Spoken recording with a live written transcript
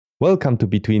Welcome to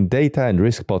Between Data and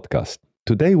Risk podcast.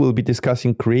 Today we'll be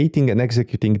discussing creating and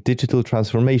executing digital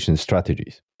transformation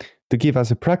strategies. To give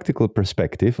us a practical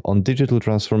perspective on digital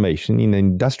transformation in an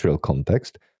industrial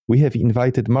context, we have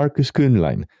invited Marcus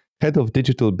Koehnlein, Head of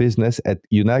Digital Business at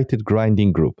United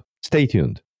Grinding Group. Stay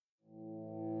tuned.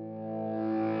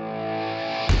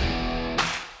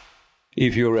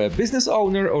 If you're a business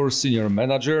owner or senior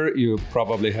manager, you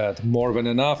probably had more than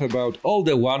enough about all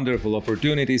the wonderful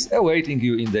opportunities awaiting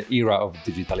you in the era of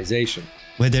digitalization.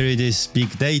 Whether it is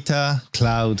big data,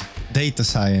 cloud, data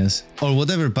science, or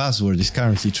whatever buzzword is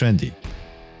currently trendy.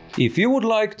 If you would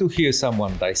like to hear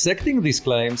someone dissecting these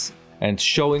claims and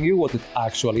showing you what it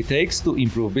actually takes to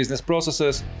improve business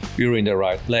processes, you're in the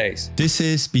right place. This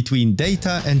is Between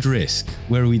Data and Risk,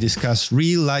 where we discuss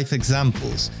real-life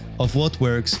examples of what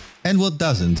works and what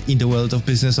doesn't in the world of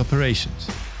business operations.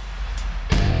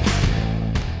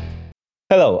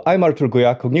 Hello, I'm Artur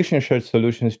Cognition Shared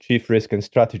Solutions Chief Risk and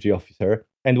Strategy Officer,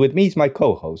 and with me is my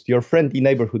co-host, your friendly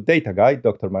neighborhood data guy,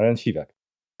 Dr. Marian.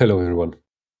 Hello, everyone.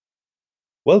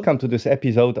 Welcome to this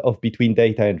episode of Between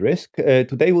Data and Risk.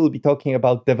 Today we'll be talking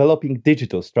about developing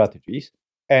digital strategies,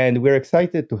 and we're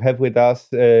excited to have with us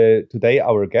today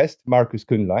our guest, Marcus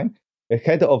Koehnlein,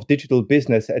 Head of Digital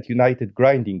Business at United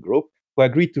Grinding Group, who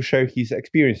agreed to share his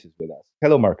experiences with us.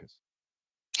 Hello, Marcus.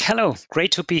 Hello,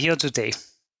 great to be here today.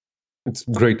 It's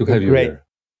great to have you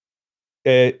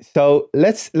here. So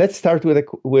let's start with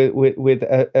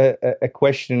a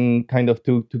question, kind of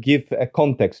to give a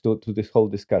context to this whole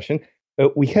discussion.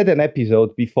 We had an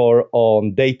episode before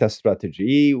on data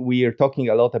strategy. We are talking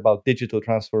a lot about digital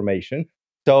transformation.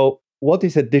 So what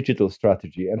is a digital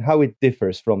strategy and how it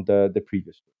differs from the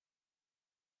previous one?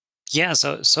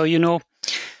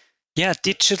 Yeah,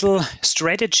 digital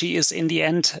strategy is in the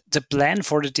end the plan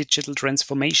for the digital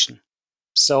transformation.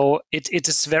 So it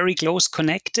is very close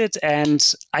connected, and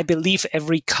I believe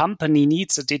every company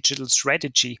needs a digital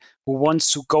strategy who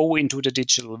wants to go into the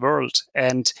digital world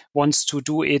and wants to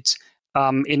do it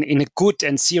in a good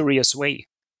and serious way.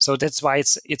 So that's why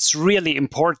it's really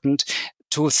important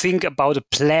to think about a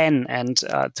plan and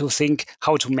to think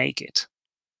how to make it.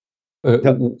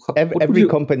 Every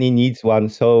company needs one.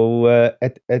 So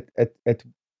at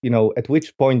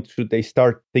which point should they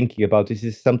start thinking about this?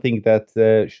 Is something that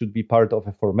should be part of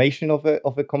a formation of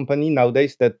a company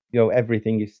nowadays, that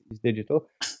everything is digital,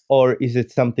 or is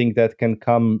it something that can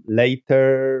come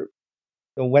later?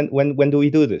 So when do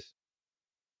we do this?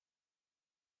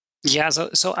 Yeah,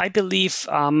 so I believe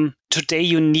today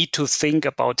you need to think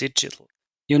about digital.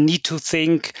 You need to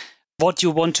think what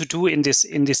you want to do in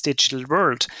this digital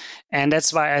world. And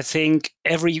that's why I think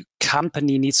every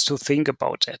company needs to think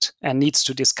about it and needs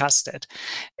to discuss that.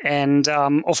 And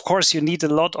of course, you need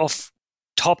a lot of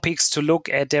topics to look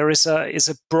at. There is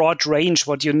a broad range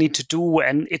what you need to do,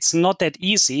 and it's not that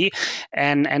easy.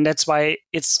 And that's why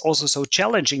it's also so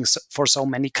challenging for so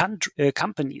many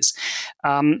companies.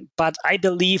 But I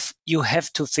believe you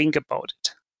have to think about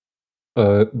it.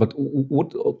 But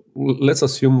let's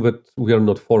assume that we are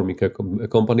not forming a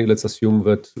company. Let's assume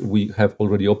that we have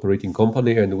already operating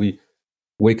company, and we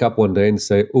wake up one day and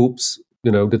say, "Oops,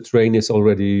 the train is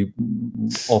already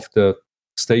off the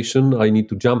station. I need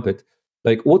to jump it."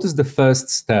 Like, what is the first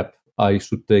step I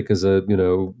should take as a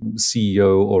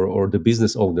CEO or the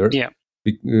business owner? Yeah.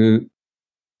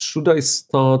 Should I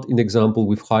start, in example,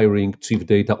 with hiring chief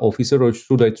data officer, or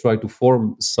should I try to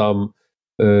form some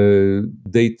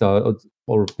data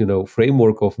or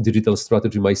framework of digital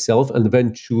strategy myself and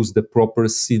then choose the proper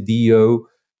CDO?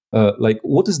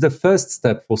 What is the first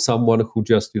step for someone who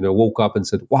just woke up and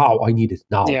said, "Wow, I need it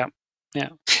now"? Yeah.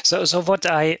 So what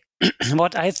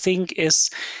I think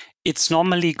is it's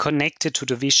normally connected to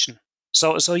the vision.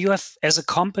 So you have, as a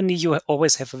company, you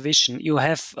always have a vision. You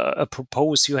have a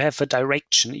purpose. You have a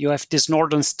direction. You have this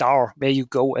northern star where you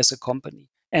go as a company.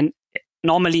 And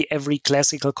normally every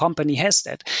classical company has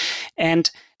that.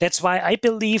 And that's why I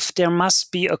believe there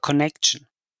must be a connection.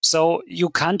 So you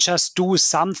can't just do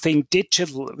something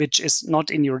digital, which is not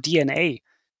in your DNA.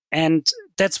 And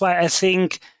that's why I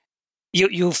think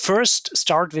you first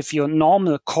start with your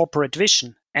normal corporate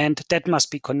vision, and that must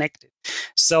be connected.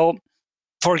 So,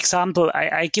 for example,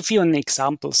 I give you an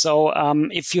example. So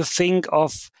if you think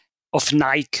of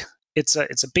Nike, it's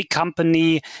a big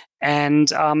company,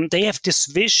 and they have this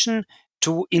vision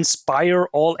to inspire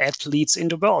all athletes in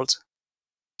the world.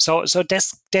 So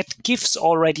that gives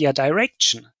already a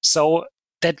direction. So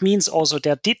that means also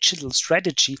their digital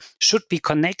strategy should be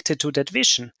connected to that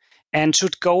vision and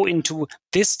should go into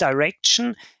this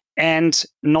direction and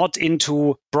not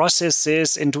into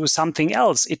processes, into something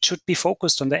else. It should be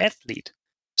focused on the athlete.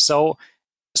 So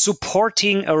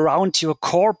supporting around your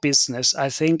core business, I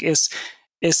think, is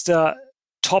the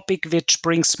topic which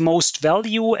brings most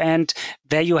value and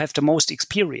where you have the most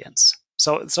experience.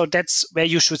 So that's where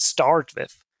you should start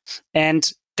with.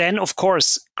 And then, of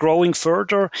course, growing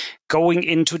further, going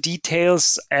into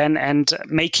details and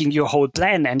making your whole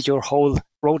plan and your whole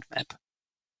roadmap.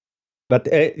 But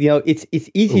it's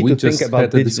easy to think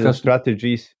about digital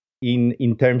strategies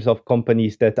in terms of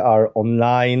companies that are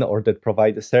online or that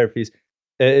provide a service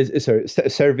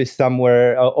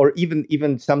somewhere, or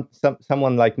even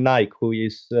someone like Nike, who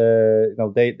is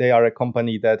they are a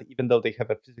company that, even though they have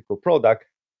a physical product,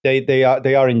 they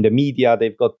are in the media.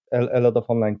 They've got a lot of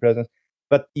online presence.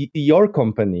 But your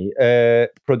company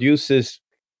produces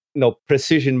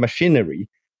precision machinery,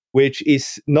 which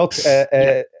is not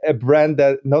a brand,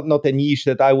 that not a niche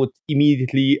that I would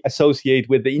immediately associate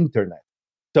with the internet.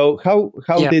 So how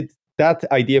did that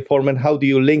idea form, and how do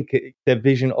you link the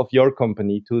vision of your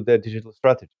company to the digital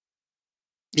strategy?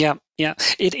 Yeah.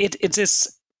 It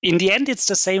is, in the end, it's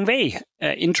the same way,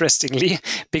 interestingly,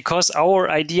 because our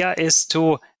idea is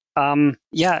to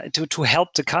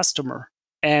help the customer.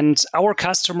 And our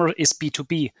customer is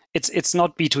B2B. It's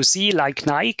not B2C like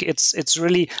Nike. It's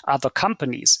really other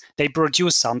companies. They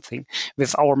produce something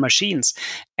with our machines.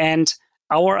 And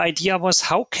our idea was,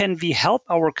 how can we help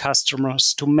our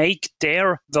customers to make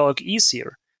their work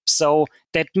easier? So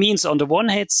that means, on the one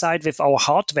hand side, with our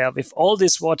hardware, with all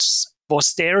this what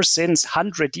was there since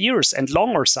 100 years and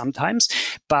longer sometimes,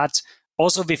 but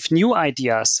also with new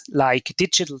ideas like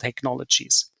digital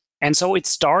technologies. And so it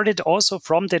started also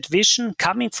from that vision,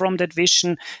 coming from that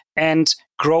vision, and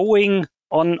growing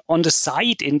on the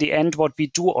side in the end what we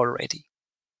do already.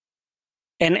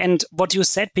 And what you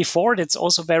said before, that's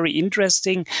also very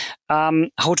interesting,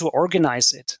 how to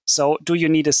organize it. So do you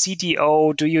need a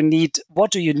CDO?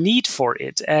 What do you need for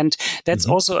it? And that's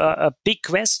also a big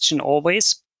question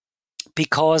always,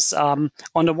 because on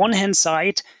the one hand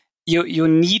side, you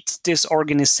need this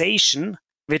organization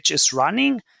which is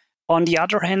running. On the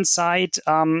other hand side,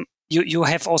 you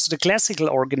have also the classical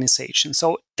organization.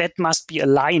 So that must be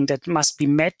aligned, that must be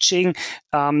matching,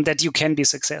 that you can be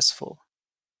successful.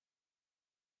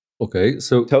 Okay,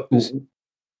 so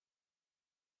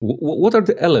what are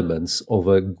the elements of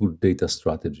a good data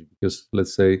strategy? Because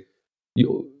let's say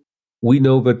we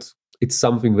know that it's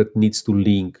something that needs to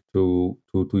link to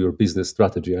your business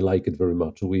strategy. I like it very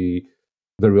much. We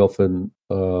very often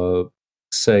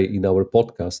say in our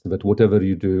podcast that whatever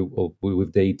you do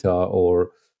with data or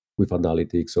with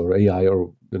analytics or AI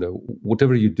or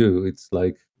whatever you do, it's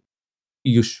like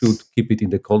you should keep it in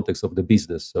the context of the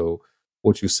business. So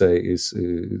what you say is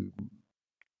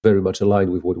very much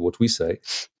aligned with what we say.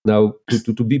 Now,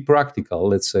 to be practical,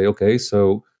 let's say, okay,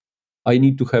 so I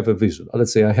need to have a vision.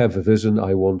 Let's say I have a vision.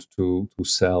 I want to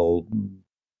sell,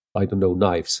 I don't know,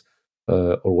 knives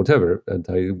or whatever, and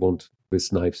I want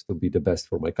these knives to be the best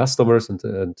for my customers.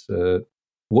 And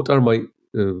what are my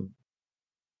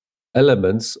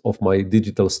elements of my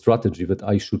digital strategy that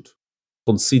I should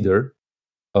consider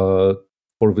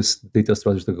for this data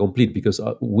strategy to complete? Because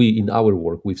we, in our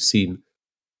work, we've seen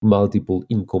multiple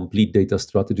incomplete data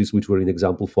strategies, which were, in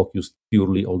example, focused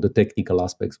purely on the technical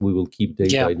aspects. We will keep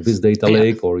data in this data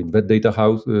lake or in that data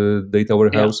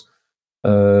warehouse.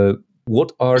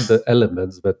 What are the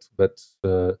elements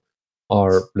that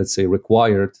are, let's say,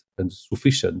 required and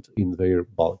sufficient in their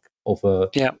bulk of a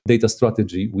data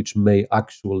strategy, which may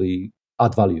actually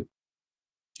add value?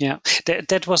 Yeah,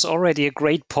 that was already a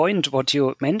great point, what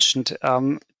you mentioned,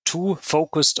 too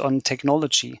focused on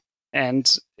technology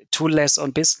and too less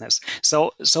on business.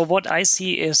 So what I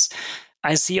see is,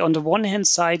 on the one hand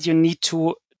side, you need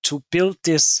to build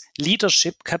this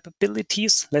leadership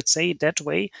capabilities, let's say that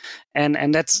way,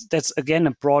 and that's again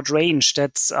a broad range.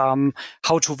 That's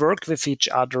how to work with each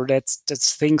other.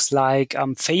 That's things like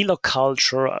failure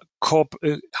culture,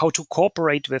 how to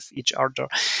cooperate with each other,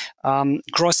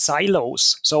 cross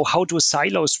silos. So how do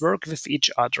silos work with each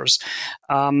others?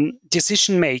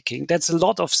 Decision making. That's a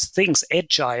lot of things.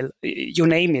 Agile, you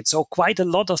name it. So quite a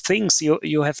lot of things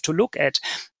you have to look at,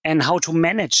 and how to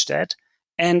manage that.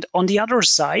 And on the other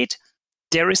side,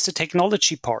 there is the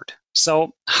technology part.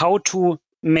 So how to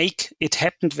make it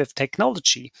happen with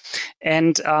technology.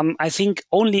 And I think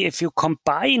only if you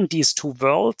combine these two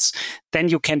worlds, then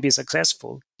you can be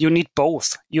successful. You need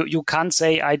both. You can't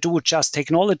say, I do just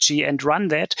technology and run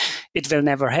that. It will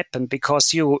never happen,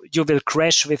 because you will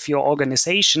crash with your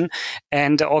organization,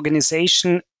 and the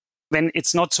organization, when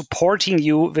it's not supporting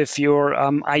you with your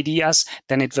ideas,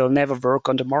 then it will never work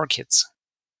on the markets.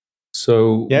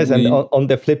 So yes, and on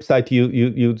the flip side,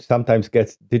 you sometimes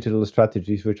get digital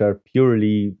strategies which are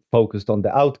purely focused on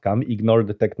the outcome, ignore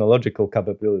the technological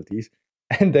capabilities,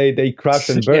 and they crash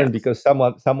and burn because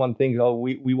someone thinks, oh,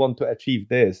 we want to achieve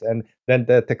this, and then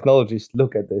the technologists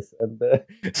look at this and they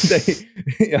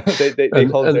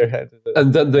hold their head.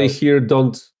 And then they hear,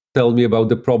 don't tell me about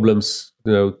the problems,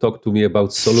 talk to me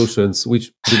about solutions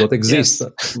which do not exist.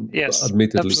 Yes,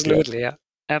 admittedly.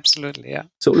 Absolutely, yeah.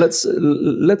 So let's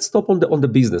stop on the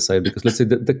business side, because let's say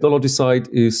the technology side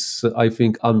is, I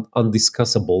think,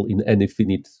 undiscussable in any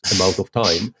finite amount of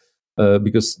time,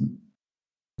 because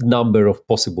number of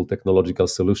possible technological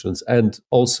solutions, and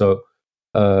also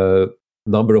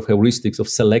number of heuristics of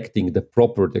selecting the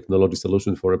proper technology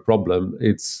solution for a problem.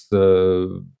 It's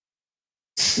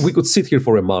we could sit here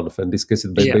for a month and discuss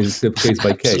it case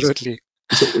by case. Absolutely.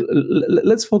 So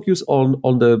let's focus on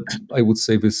the, I would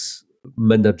say, this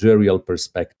managerial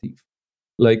perspective.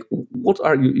 Like, what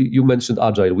are you mentioned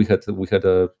agile? We had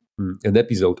an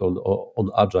episode on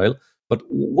agile, but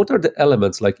what are the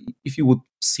elements? Like, if you would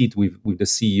sit with the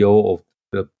CEO of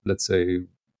the, let's say,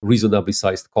 reasonably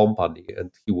sized company, and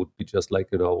he would be just like,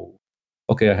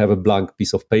 okay, I have a blank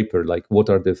piece of paper. Like, what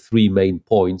are the 3 main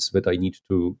points that I need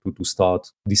to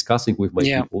start discussing with my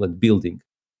people and building?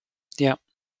 Yeah.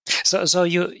 So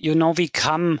we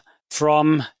come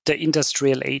from the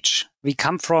industrial age. We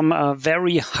come from a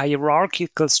very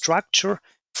hierarchical structure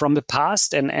from the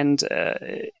past, and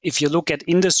if you look at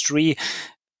industry,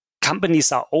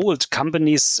 companies are old.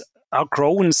 Companies are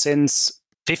grown since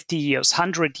 50 years,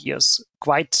 100 years,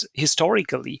 quite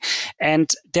historically. And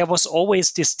there was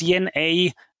always this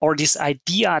DNA or this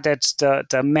idea that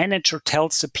the manager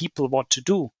tells the people what to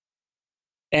do.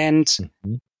 And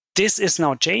this is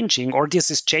now changing, or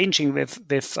this is changing with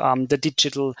the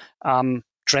digital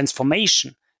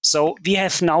transformation. So we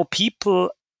have now people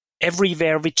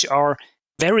everywhere which are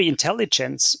very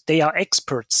intelligent. They are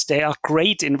experts. They are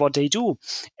great in what they do.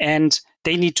 And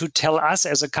they need to tell us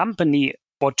as a company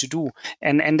what to do.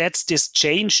 And that's this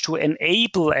change to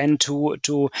enable and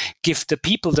to give the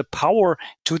people the power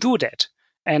to do that.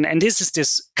 And this is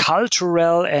this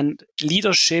cultural and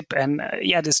leadership and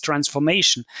this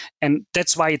transformation. And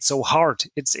that's why it's so hard.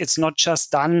 It's not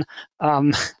just done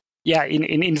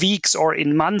in weeks or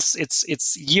in months.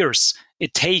 It's years.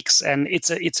 It takes, and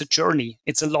it's a journey.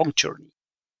 It's a long journey.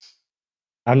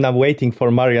 I'm now waiting for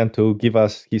Marian to give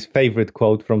us his favorite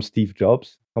quote from Steve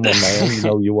Jobs. Come on,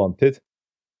 Marian, you want it.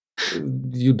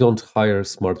 You don't hire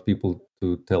smart people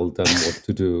to tell them what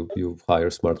to do. You hire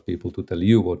smart people to tell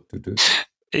you what to do.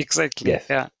 Exactly. Yes.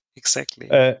 Yeah. Exactly.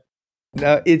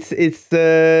 Now it's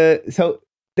so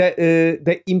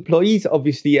the employees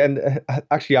obviously, and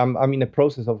actually I'm in a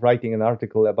process of writing an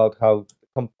article about how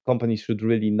companies should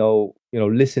really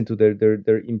listen to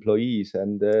their employees,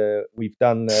 and we've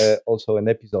done also an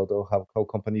episode of how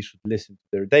companies should listen to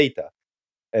their data,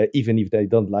 even if they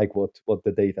don't like what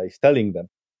the data is telling them.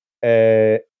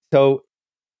 So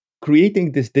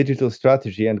creating this digital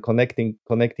strategy and connecting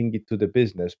it to the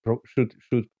business should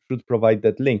provide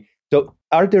that link. So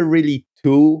are there really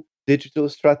 2 digital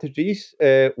strategies,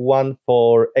 one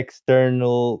for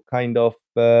external kind of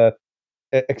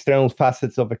external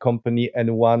facets of a company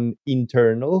and one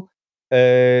internal?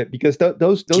 Because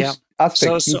those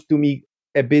aspects seem to me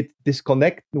a bit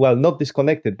not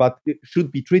disconnected, but it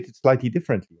should be treated slightly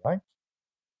differently, right?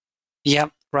 Yeah,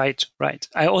 right.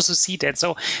 I also see that.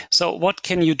 So what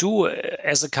can you do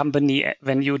as a company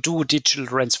when you do digital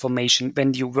transformation,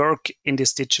 when you work in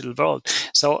this digital world?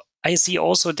 So I see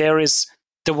also there is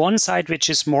the one side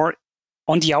which is more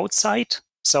on the outside.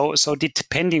 So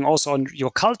depending also on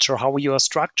your culture, how you are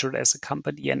structured as a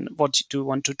company and what you do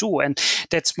want to do. And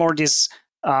that's more this,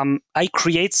 I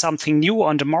create something new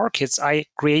on the markets. I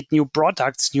create new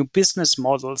products, new business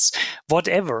models,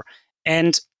 whatever.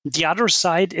 And the other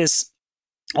side is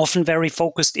often very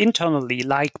focused internally,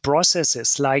 like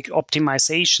processes, like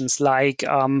optimizations, like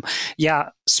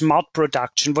smart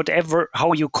production, whatever,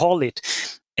 how you call it.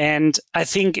 And I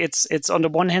think it's on the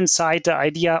one hand side, the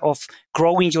idea of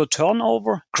growing your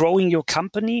turnover, growing your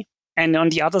company, and on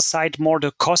the other side, more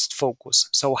the cost focus.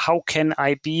 So how can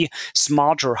I be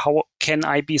smarter? How can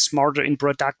I be smarter in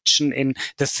production, in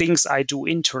the things I do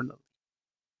internally?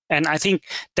 And I think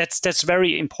that's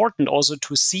very important also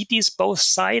to see these both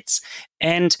sides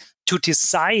and to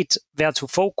decide where to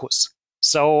focus.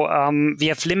 So we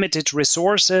have limited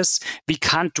resources. We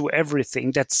can't do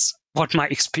everything. That's what my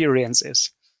experience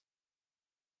is.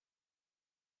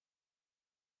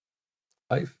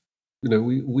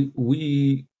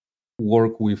 We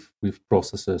work with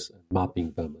processes and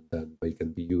mapping them, and then they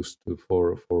can be used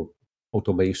for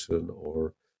automation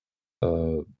or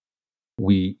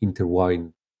we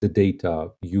intertwine the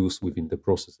data used within the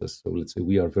processes. So let's say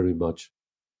we are very much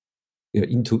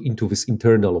into this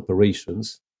internal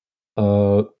operations.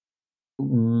 But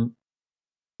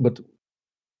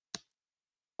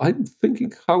I'm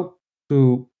thinking how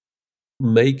to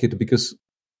make it, because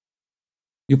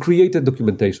you created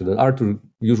documentation, and Artur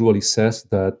usually says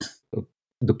that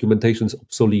documentation is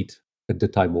obsolete at the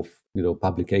time of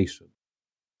publication.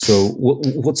 So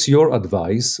what's your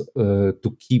advice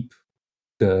to keep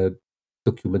the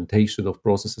documentation of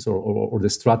processes or the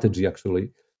strategy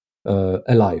actually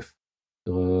alive?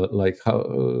 Like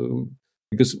how,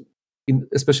 because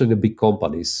especially in the big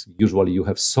companies, usually you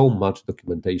have so much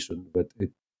documentation that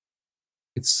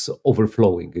it's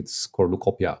overflowing. It's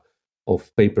cornucopia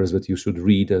of papers that you should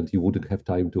read, and you wouldn't have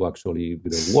time to actually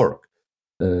work.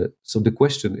 So the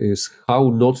question is how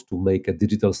not to make a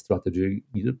digital strategy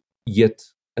yet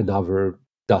another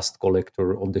dust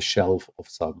collector on the shelf of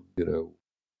some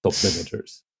top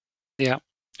managers. Yeah.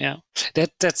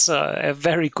 That's a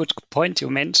very good point you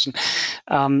mentioned.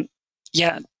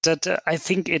 That I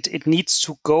think it needs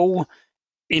to go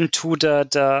into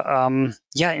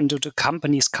into the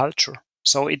company's culture.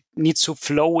 So it needs to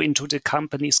flow into the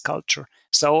company's culture.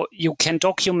 So you can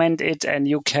document it and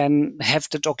you can have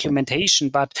the documentation,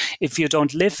 but if you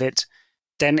don't live it,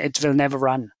 then it will never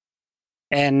run.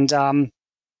 And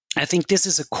I think this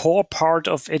is a core part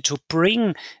of it, to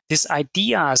bring these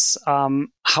ideas,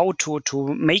 how to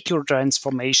make your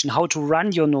transformation, how to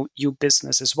run your new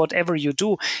businesses, whatever you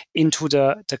do, into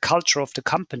the culture of the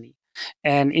company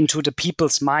and into the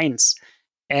people's minds.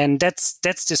 And that's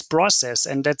this process,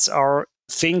 and that's our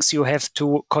things you have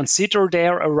to consider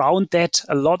there around that.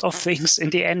 A lot of things in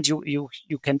the end, you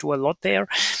can do a lot there.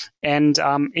 And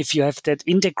if you have that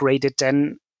integrated,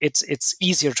 then it's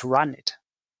easier to run it.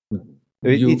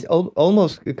 It's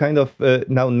almost kind of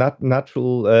now not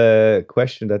natural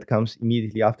question that comes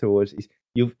immediately afterwards. Is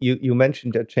you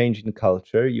mentioned a change in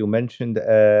culture. You mentioned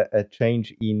a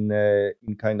change in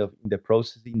kind of in the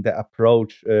process, in the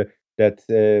approach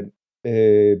that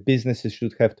businesses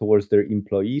should have towards their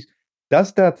employees.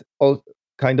 Does that all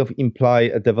kind of imply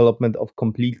a development of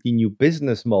completely new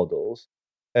business models?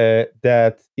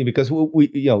 That because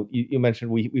we you mentioned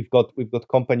we've got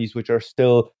companies which are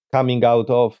still coming out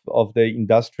of the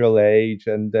industrial age,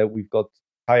 and we've got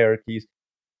hierarchies.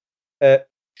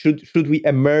 Should we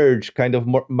emerge kind of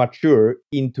more mature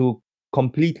into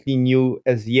completely new,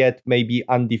 as yet maybe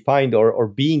undefined or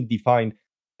being defined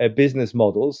business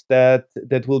models that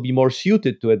will be more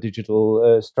suited to a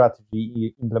digital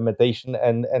strategy implementation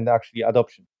and actually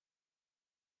adoption?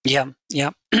 Yeah.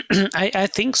 I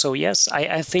think so. Yes,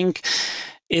 I think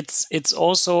it's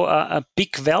also a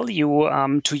big value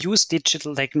to use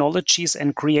digital technologies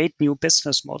and create new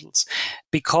business models,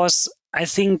 because I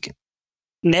think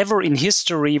never in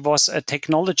history was a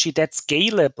technology that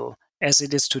scalable as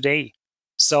it is today.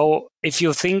 So if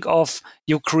you think of,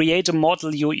 you create a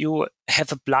model, you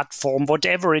have a platform,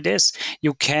 whatever it is,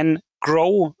 you can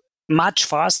grow much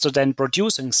faster than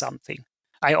producing something.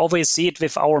 I always see it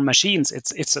with our machines.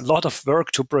 It's a lot of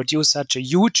work to produce such a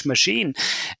huge machine,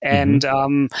 and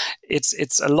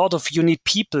it's a lot of, you need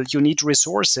people, you need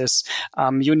resources,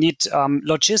 you need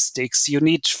logistics, you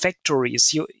need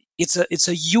factories. It's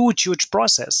a huge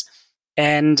process,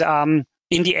 and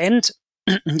in the end,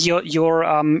 your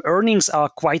earnings are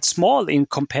quite small in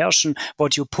comparison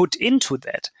what you put into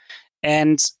that.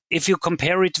 And if you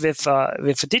compare it with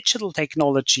a digital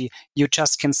technology, you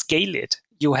just can scale it.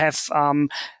 You have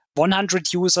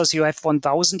 100 users, you have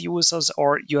 1,000 users,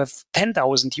 or you have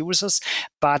 10,000 users,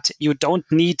 but you don't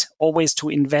need always to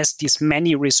invest these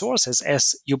many resources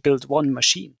as you build one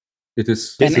machine.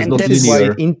 This is not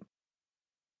linear.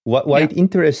 Why it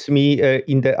interests me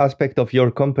in the aspect of your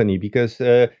company, because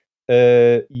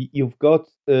you've got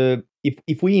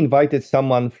if we invited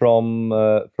someone from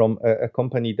a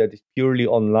company that is purely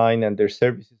online and their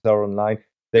services are online,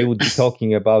 they would be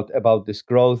talking about this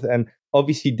growth, and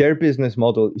obviously their business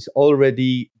model is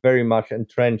already very much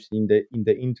entrenched in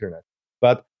the internet.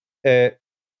 But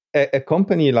a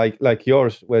company like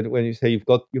yours, when you say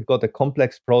you've got a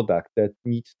complex product that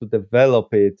needs to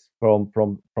develop it from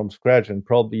scratch, and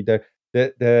probably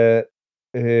the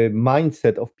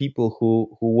mindset of people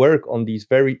who work on these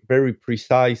very very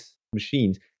precise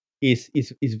machines is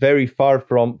very far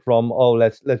from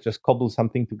let's just cobble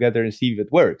something together and see if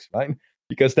it works, right?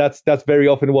 Because that's very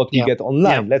often what we get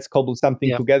online. Let's cobble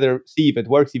something together, see if it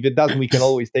works. If it doesn't, we can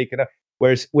always take it out.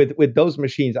 Whereas with those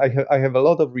machines, I have a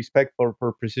lot of respect for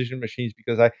precision machines,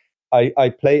 because I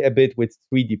play a bit with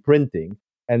 3D printing,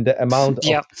 and the amount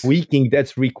of tweaking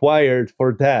that's required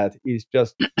for that is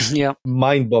just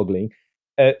mind-boggling.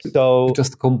 So You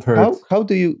just compared how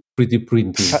do you 3D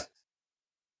printing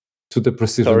to the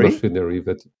precision Sorry? machinery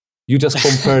that you just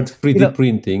compared 3D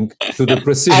printing to the I-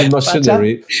 precision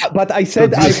machinery. but I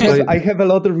said produced by- I have a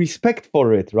lot of respect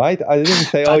for it, right? I didn't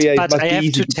say, oh yeah, it But must I be have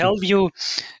easy to tell you,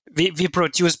 we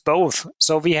produce both.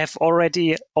 So we have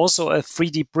already also a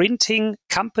 3D printing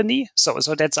company. So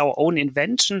that's our own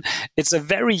invention. It's a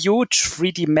very huge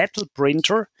 3D metal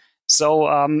printer. So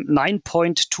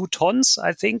 9.2 tons,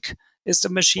 I think, is the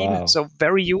machine. Wow. So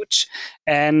very huge.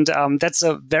 And that's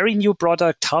a very new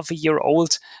product, half a year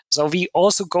old. So we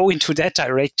also go into that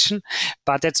direction,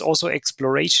 but that's also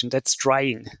exploration. That's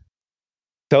trying.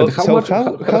 So But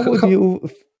how would you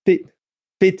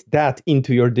fit that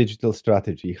into your digital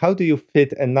strategy? How do you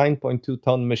fit a 9.2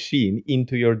 ton machine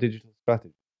into your digital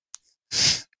strategy?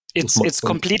 It's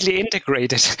completely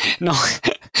integrated. No,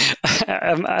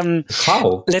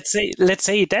 How? let's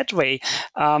say it that way.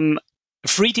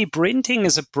 3D printing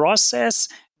is a process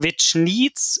which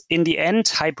needs, in the end,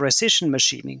 high precision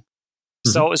machining.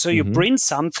 So you print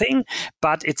something,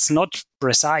 but it's not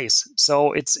precise.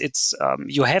 So it's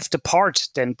you have the part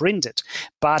then printed,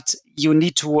 but you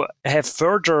need to have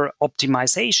further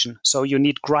optimization. So you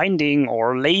need grinding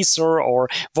or laser or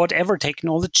whatever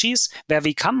technologies where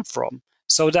we come from.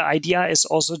 So the idea is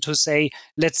also to say,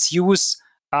 let's use,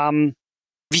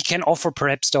 we can offer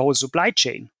perhaps the whole supply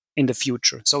chain in the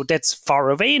future. So that's far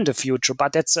away in the future,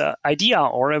 but that's an idea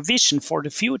or a vision for the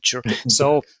future.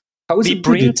 So How is we it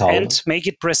print digital? and make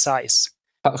it precise.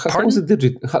 How is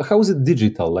it how is it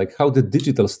digital? Like how the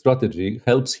digital strategy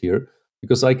helps here?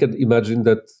 Because I can imagine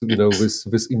that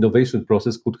this innovation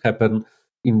process could happen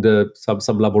in the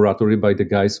some laboratory by the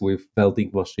guys with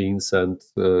melting machines and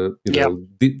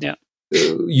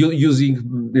using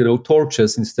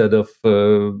torches instead of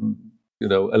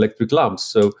electric lamps.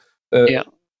 So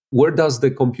where does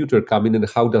the computer come in, and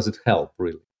how does it help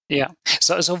really? Yeah.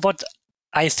 So what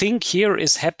I think here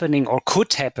is happening or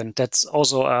could happen, that's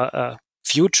also a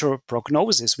future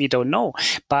prognosis, we don't know,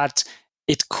 but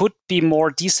it could be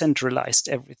more decentralized,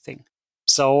 everything.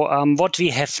 So what we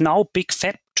have now, big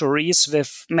factories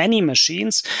with many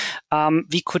machines,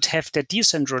 we could have that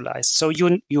decentralized. So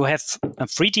you have a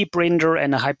 3D printer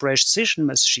and a high precision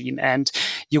machine, and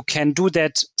you can do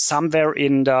that somewhere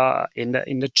in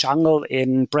the jungle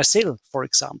in Brazil, for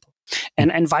example.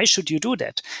 And why should you do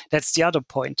that? That's the other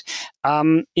point.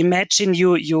 Imagine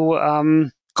you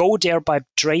go there by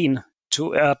train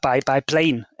to by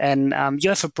plane, and you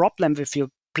have a problem with your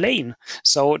plane.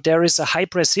 So there is a high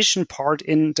precision part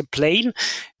in the plane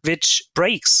which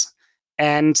breaks,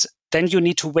 and then you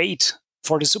need to wait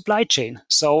for the supply chain.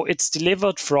 So it's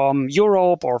delivered from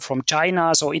Europe or from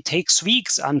China. So it takes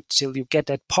weeks until you get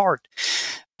that part.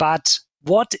 But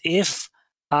what if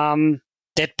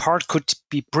that part could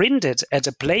be printed at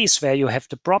a place where you have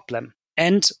the problem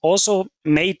and also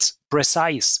made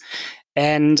precise?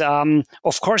 And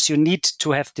of course, you need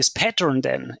to have this pattern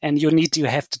then, and you need to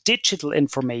have the digital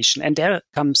information. And there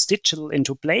comes digital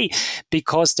into play,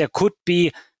 because there could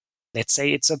be, let's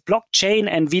say it's a blockchain,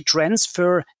 and we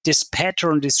transfer this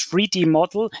pattern, this 3D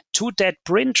model, to that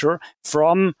printer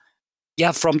from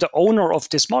the owner of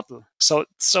this model. So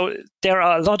there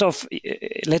are a lot of,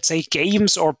 let's say,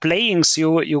 games or playings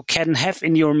you can have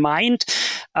in your mind,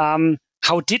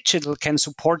 how digital can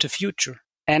support the future.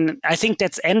 And I think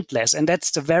that's endless. And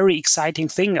that's the very exciting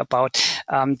thing about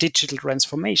digital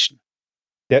transformation.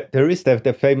 There is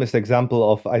the famous example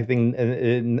of, I think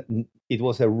it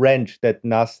was a wrench that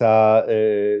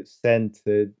NASA sent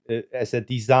as a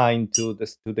design to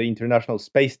the International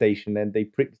Space Station, and they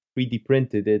 3D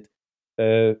printed it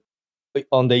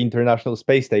on the International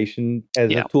Space Station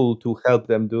as a tool to help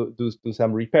them do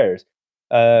some repairs.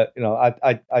 I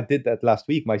did that last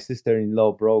week. My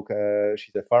sister-in-law broke.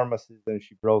 She's a pharmacist, and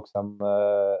she broke some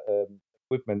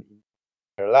equipment in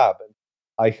her lab. And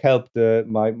I helped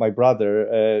my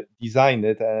brother design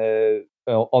it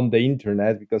on the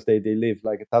internet, because they live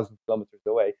like 1,000 kilometers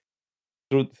away.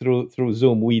 Through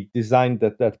Zoom, we designed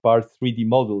that part, 3D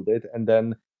modeled it, and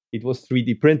then it was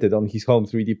 3D printed on his home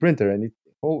 3D printer, and it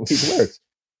works.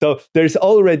 So there's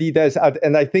already this,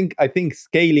 and I think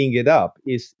scaling it up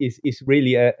is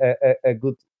really a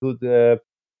good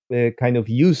kind of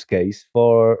use case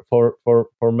for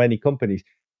many companies.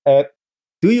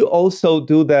 Do you also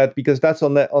do that, because that's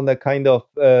on the kind of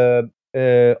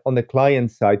on the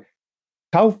client side?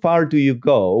 How far do you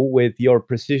go with your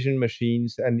precision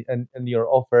machines and your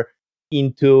offer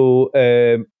into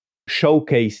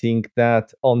showcasing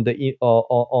that on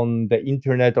the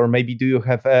internet, or maybe do you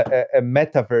have a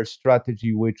metaverse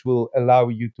strategy which will allow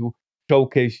you to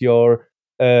showcase your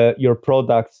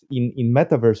products in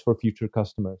metaverse for future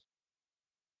customers?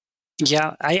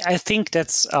 Yeah, I think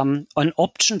that's an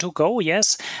option to go,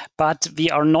 yes, but we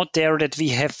are not there that we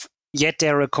have yet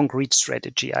there a concrete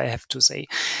strategy, I have to say.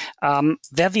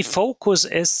 Where we focus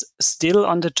is still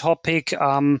on the topic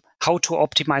how to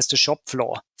optimize the shop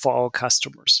floor for our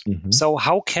customers. Mhm. So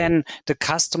how can the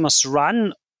customers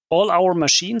run all our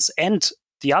machines and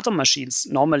the other machines?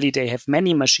 Normally they have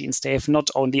many machines, they have not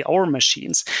only our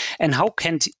machines. And how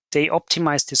can they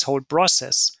optimize this whole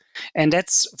process? And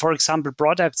that's, for example,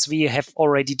 products we have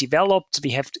already developed,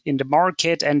 we have in the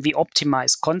market, and we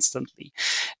optimize constantly.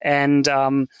 And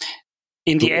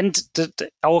in the end,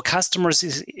 our customers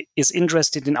is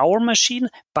interested in our machine,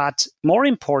 but more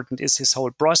important is his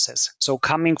whole process. So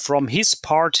coming from his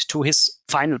part to his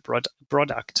final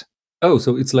product. Oh,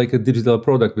 so it's like a digital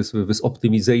product with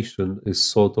optimization is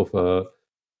sort of a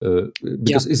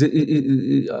because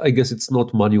I guess it's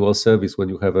not manual service when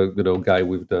you have a guy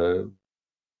with the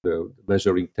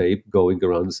measuring tape going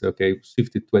around and say, okay,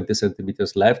 shifted 20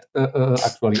 centimeters left,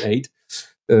 actually 8.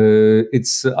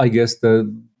 It's I guess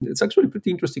it's actually a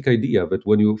pretty interesting idea. But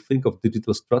when you think of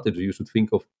digital strategy, you should think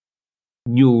of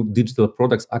new digital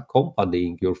products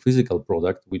accompanying your physical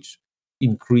product, which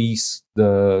increase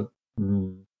the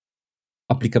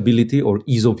applicability or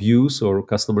ease of use or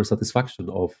customer satisfaction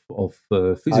of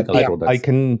physical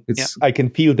products. I can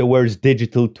feel the words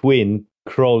digital twin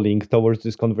crawling towards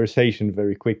this conversation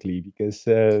very quickly, because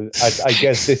I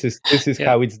guess this is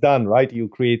how it's done, right? You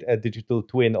create a digital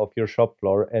twin of your shop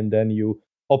floor and then you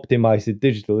optimize it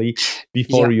digitally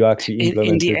before you actually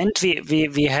implement it. In the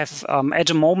end, we have at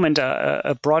the moment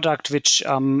a product which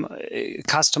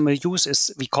customer uses.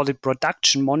 We call it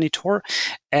production monitor,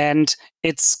 and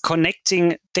it's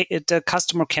connecting. The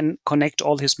customer can connect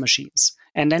all his machines,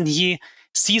 and then he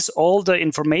sees all the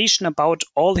information about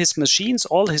all his machines,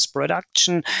 all his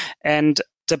production, and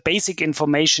the basic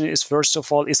information is, first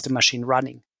of all, is the machine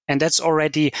running? And that's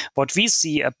already what we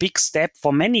see, a big step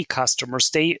for many customers.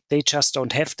 They just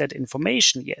don't have that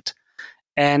information yet.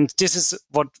 And this is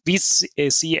what we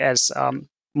see as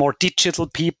more digital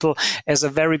people, as a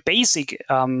very basic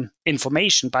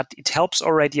information, but it helps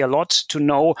already a lot to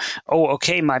know, oh,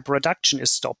 okay, my production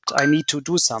is stopped. I need to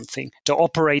do something. The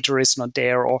operator is not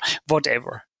there or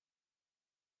whatever.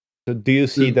 So do you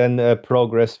see then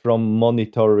progress from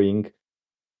monitoring,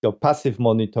 passive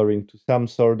monitoring, to some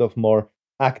sort of more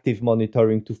active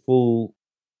monitoring, to full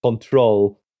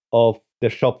control of the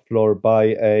shop floor by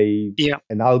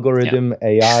an algorithm,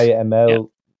 AI, ML?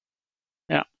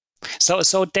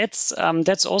 So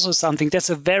that's also something, that's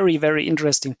a very, very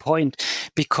interesting point,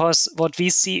 because what we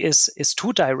see is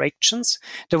two directions.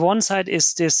 The one side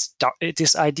is this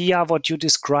idea, what you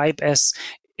describe as,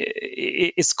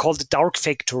 it's called the dark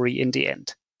factory in the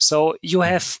end. So you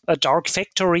have a dark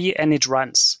factory and it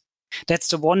runs. That's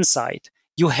the one side.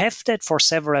 You have that for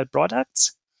several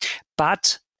products,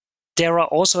 but there are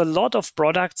also a lot of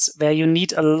products where you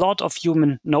need a lot of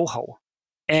human know-how.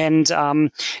 And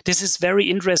this is very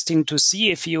interesting to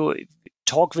see if you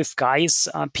talk with guys,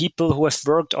 people who have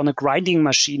worked on a grinding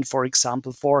machine, for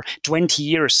example, for 20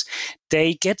 years.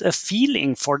 They get a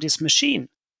feeling for this machine.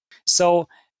 So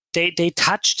they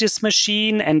touch this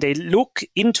machine and they look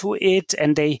into it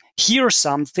and they hear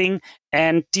something.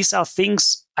 And these are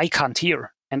things I can't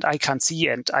hear and I can't see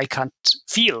and I can't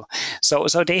feel. So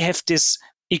they have this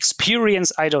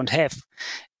experience I don't have.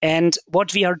 And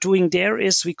what we are doing there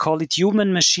is, we call it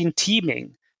human machine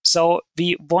teaming. So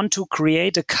we want to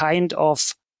create a kind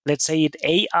of, let's say it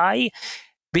AI,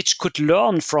 which could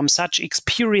learn from such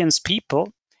experienced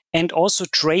people and also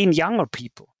train younger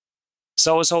people.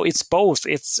 So it's both.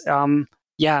 It's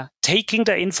taking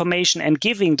the information and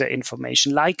giving the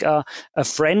information, like a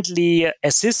friendly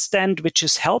assistant which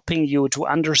is helping you to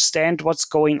understand what's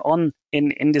going on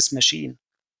in this machine.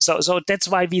 So that's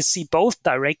why we see both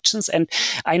directions. And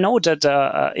I know that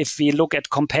if we look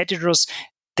at competitors,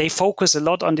 they focus a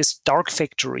lot on this dark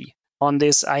factory, on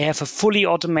this, I have a fully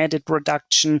automated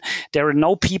production, there are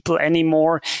no people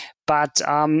anymore. But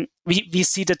we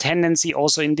see the tendency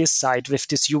also in this side with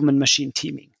this human machine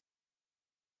teaming.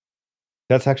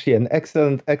 That's actually an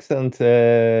excellent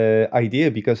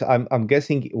idea, because I'm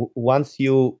guessing once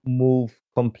you move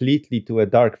completely to a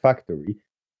dark factory,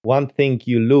 one thing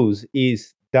you lose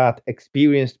is that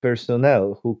experienced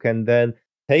personnel who can then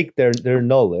take their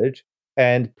knowledge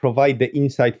and provide the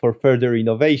insight for further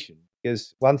innovation.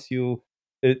 Because once you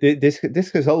this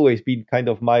has always been kind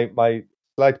of my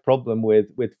slight problem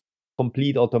with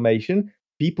complete automation.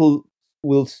 People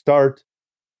will start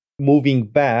moving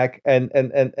back and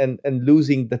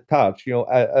losing the touch.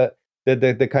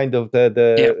 The kind of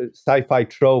the sci-fi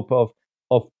trope of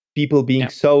people being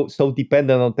so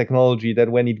dependent on technology that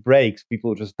when it breaks,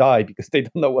 people just die because they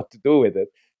don't know what to do with it.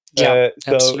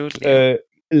 Absolutely.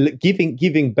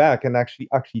 Giving back and actually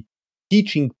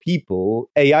teaching people,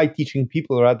 AI teaching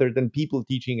people rather than people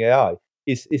teaching AI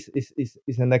is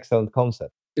an excellent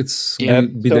concept. It's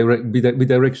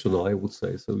bidirectional, I would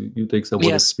say. So you take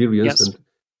someone experienced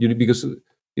and because so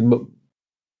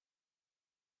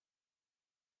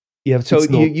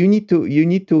you need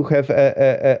to have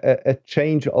a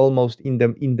change almost in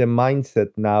the mindset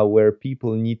now, where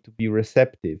people need to be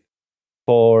receptive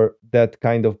for that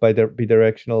kind of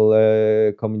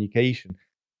bidirectional communication.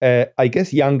 I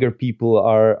guess younger people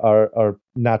are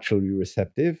naturally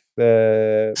receptive,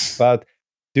 but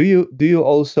do you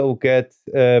also get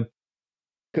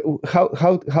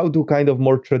how do kind of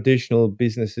more traditional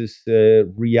businesses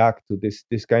react to this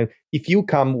kind? If you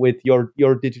come with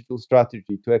your digital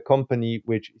strategy to a company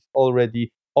which is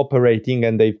already operating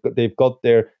and they've got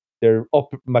their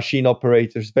machine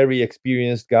operators, very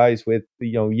experienced guys with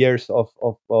years of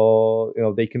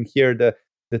they can hear the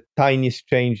tiniest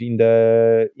change in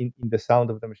the sound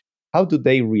of the machine. How do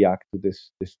they react to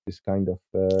this kind of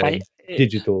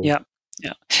digital?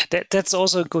 That's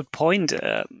also a good point.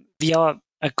 We are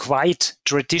a quite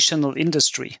traditional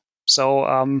industry. So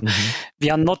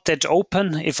we are not that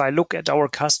open. If I look at our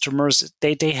customers,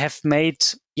 they have made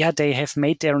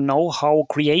their know-how,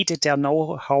 created their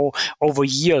know-how over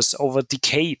years, over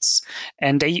decades,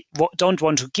 and they don't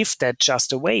want to give that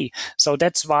just away. So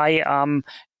that's why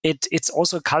it's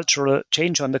also a cultural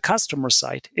change on the customer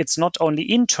side. It's not only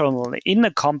internal in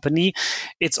a company,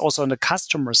 it's also on the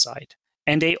customer side.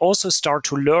 And they also start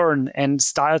to learn and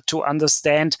start to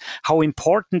understand how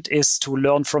important it is to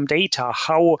learn from data,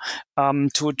 how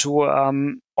to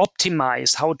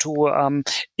optimize, how to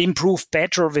improve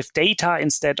better with data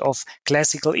instead of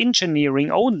classical engineering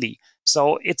only.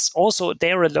 So it's also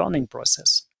there a learning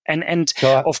process. And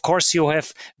of course, you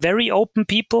have very open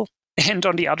people. And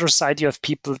on the other side, you have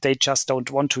people, they just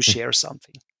don't want to share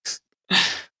something.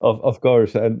 Of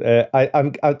course, and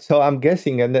I'm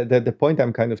guessing, and the point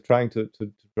I'm kind of trying to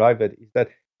drive at is that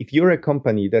if you're a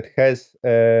company that has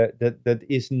that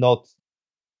is not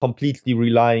completely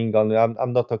relying on,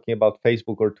 I'm not talking about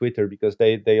Facebook or Twitter, because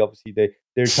they obviously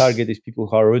their target is people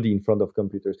who are already in front of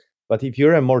computers. But if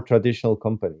you're a more traditional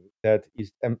company that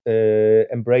is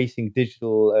embracing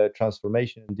digital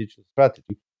transformation and digital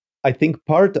strategy, I think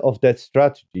part of that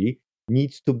strategy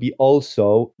needs to be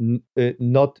also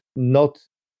not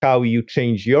how you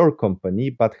change your company,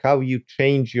 but how you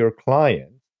change your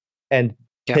clients and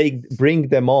bring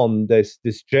them on this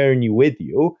journey with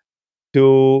you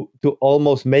to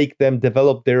almost make them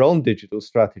develop their own digital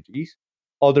strategies.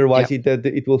 Otherwise,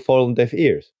 it will fall on deaf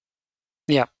ears.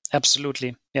 Yeah,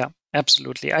 absolutely. Yeah,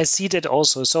 absolutely. I see that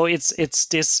also. So it's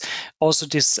this also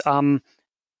this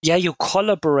you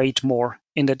collaborate more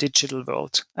in the digital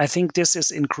world. I think this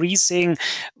is increasing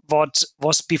what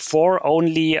was before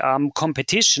only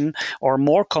competition, or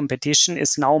more competition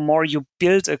is now more you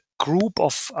build a group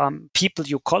of people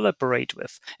you collaborate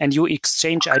with and you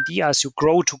exchange ideas, you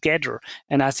grow together.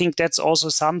 And I think that's also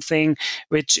something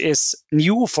which is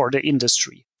new for the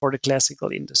industry, for the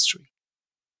classical industry.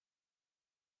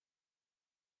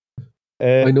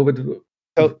 I know, but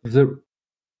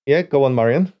go on,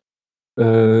 Marian.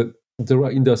 There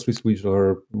are industries which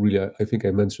are really, I think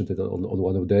I mentioned it on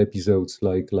one of the episodes,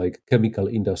 like chemical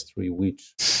industry,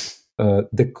 which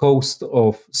the cost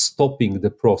of stopping the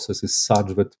process is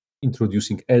such that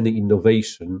introducing any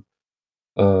innovation,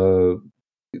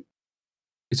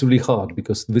 it's really hard,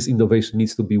 because this innovation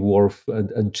needs to be worth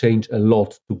and change a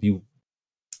lot to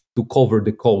cover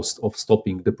the cost of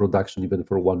stopping the production even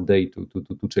for one day to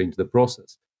change the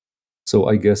process. So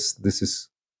I guess this is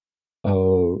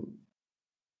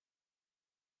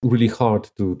really hard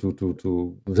to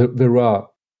there are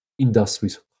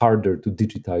industries harder to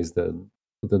digitize than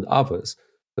others.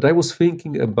 But I was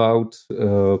thinking about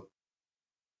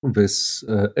this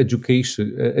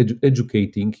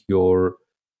educating your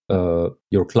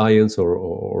clients,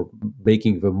 or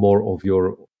making them more of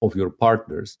your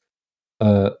partners.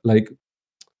 I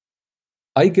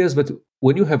guess that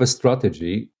when you have a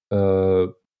strategy,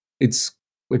 it's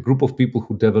a group of people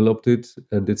who developed it,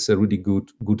 and it's a really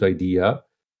good idea.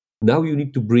 Now you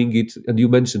need to bring it, and you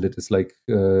mentioned it. It's like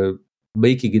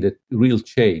making it a real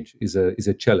change is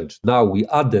a challenge. Now we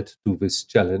added to this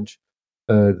challenge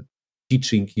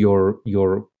teaching your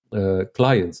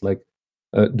clients.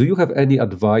 Do you have any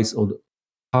advice on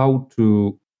how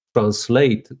to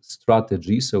translate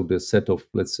strategy, so the set of,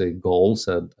 let's say, goals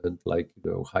and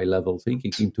high level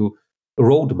thinking, into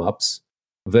roadmaps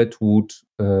that would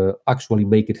actually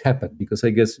make it happen. Because I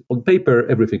guess on paper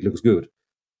everything looks good,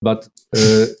 but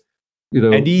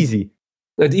and easy.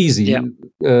 And easy. Yeah.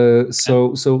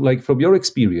 So like from your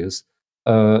experience,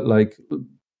 like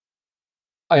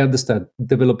I understand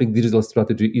developing digital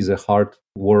strategy is a hard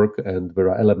work, and there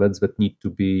are elements that need to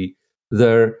be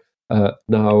there.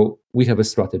 Now we have a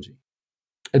strategy,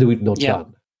 and we're not Yeah.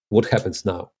 done. What happens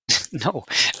now? No,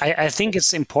 I think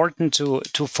it's important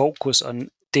to focus on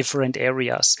different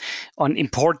areas, on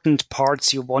important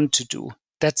parts you want to do.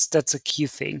 That's a key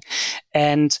thing,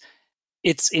 and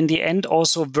it's in the end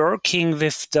also working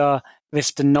with the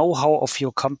know-how of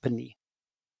your company.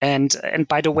 And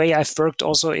by the way, I've worked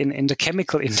also in the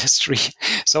chemical industry,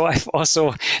 so I've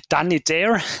also done it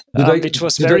there, which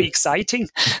was very exciting.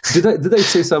 Did I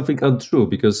say something untrue?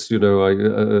 Because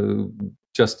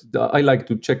I like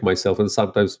to check myself, and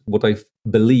sometimes what I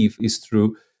believe is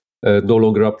true no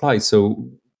longer applies. So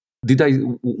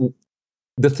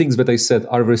the things that I said,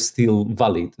 are they still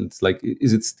valid? It's like,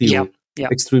 is it still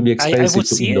extremely expensive I would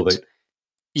to see innovate? It.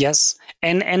 Yes,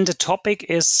 and the topic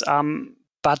is,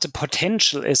 but the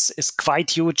potential is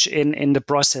quite huge in the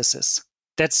processes.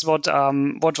 That's what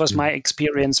was my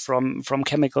experience from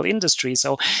chemical industry.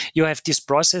 So you have these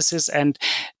processes, and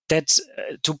that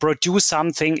to produce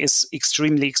something is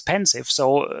extremely expensive.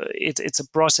 So it's a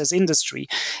process industry,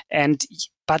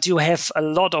 but you have a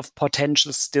lot of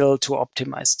potential still to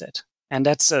optimize that. And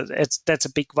that's a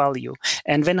big value.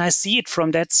 And when I see it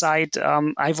from that side,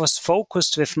 I was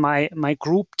focused with my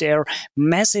group there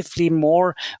massively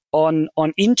more on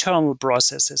internal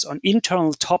processes, on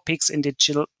internal topics in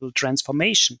digital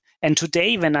transformation. And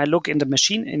today, when I look in the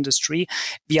machine industry,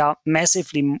 we are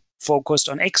massively focused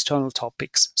on external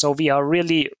topics. So we are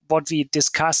really, what we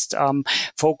discussed,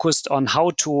 focused on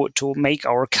how to make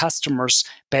our customers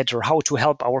better, how to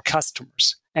help our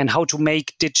customers, and how to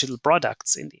make digital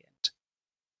products in the end.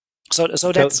 So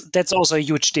that's also a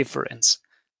huge difference.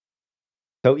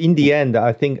 So in the end,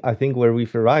 I think where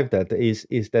we've arrived at is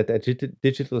that a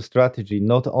digital strategy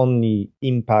not only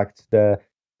impacts the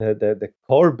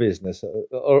core business,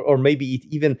 or maybe it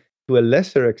even to a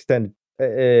lesser extent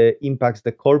impacts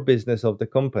the core business of the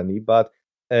company, but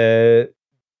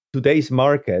today's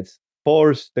markets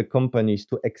force the companies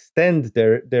to extend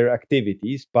their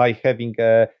activities by having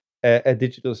a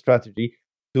digital strategy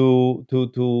to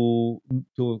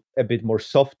a bit more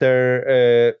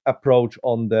softer approach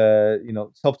on the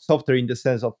softer in the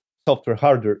sense of software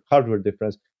hardware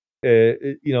difference,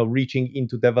 reaching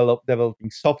into developing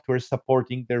software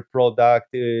supporting their product,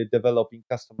 developing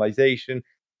customization,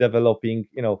 developing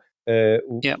in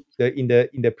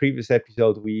the previous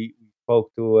episode we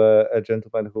spoke to a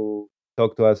gentleman who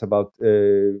talked to us about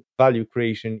value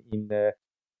creation in the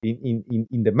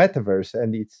metaverse,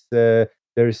 and it's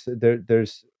there's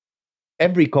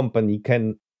every company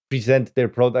can present their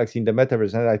products in the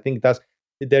metaverse, and I think that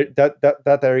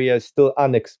area is still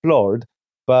unexplored.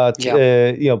 But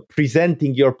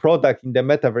presenting your product in the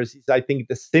metaverse is, I think,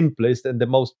 the simplest and the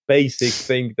most basic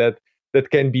thing that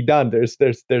can be done. There's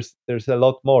a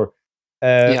lot more.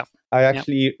 I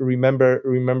actually remember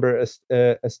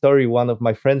a story one of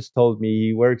my friends told me.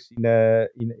 He works in a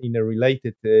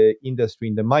related industry,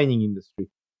 in the mining industry,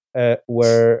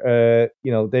 where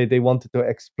they wanted to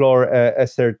explore a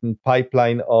certain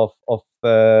pipeline of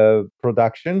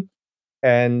production,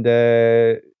 and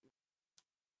the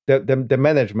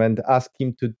management asked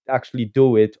him to actually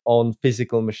do it on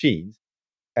physical machines,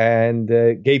 and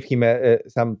gave him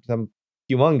some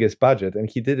humongous budget, and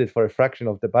he did it for a fraction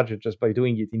of the budget just by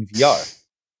doing it in VR.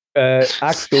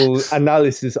 Actual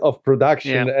analysis of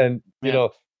production, and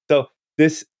so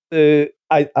this.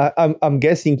 I'm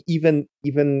guessing even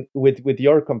with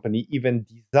your company, even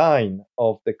design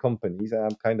of the companies, and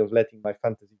I'm kind of letting my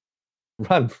fantasy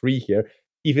run free here.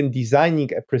 Even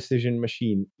designing a precision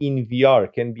machine in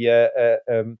VR can be a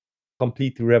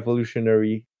completely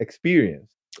revolutionary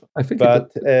experience. I think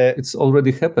it's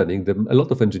already happening. A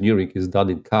lot of engineering is done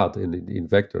in CAD and in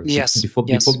vectors. Yes.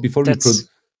 Before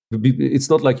it's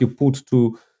not like you put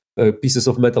two pieces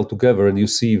of metal together and you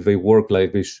see if they work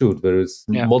like they should. There is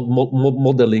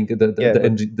modeling.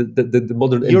 The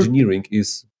modern engineering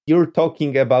is. I'm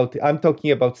talking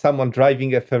about someone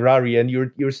driving a Ferrari, and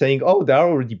you're saying, oh, there are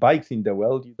already bikes in the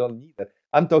world, you don't need that.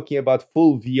 I'm talking about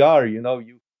full VR.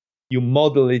 You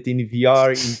model it in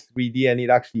VR, in 3D, and it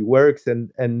actually works,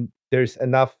 and there's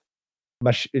enough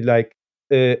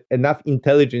enough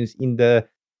intelligence in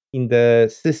the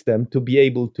system to be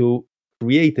able to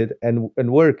create it and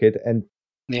work it and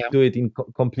do it in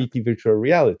completely virtual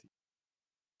reality.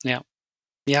 Yeah.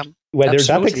 Yeah. Whether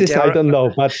Absolutely. that exists, I don't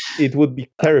know, but it would be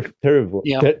terrible,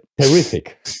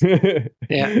 terrific.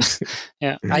 Yeah,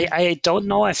 yeah. I don't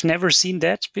know. I've never seen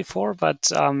that before,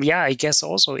 but I guess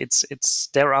also it's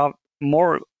there are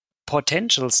more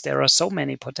potentials. There are so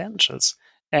many potentials,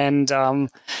 and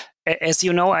as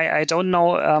you know, I don't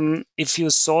know if you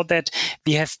saw that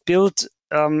we have built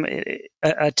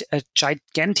a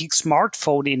gigantic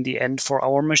smartphone in the end for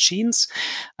our machines.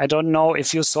 I don't know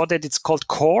if you saw that. It's called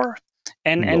Core,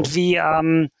 and No. we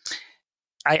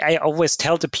I always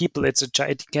tell the people it's a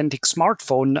gigantic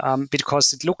smartphone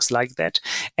because it looks like that,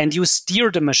 and you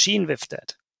steer the machine with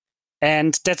that.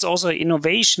 And that's also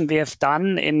innovation we have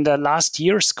done in the last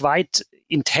years, quite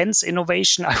intense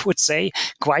innovation, I would say,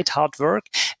 quite hard work.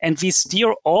 And we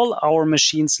steer all our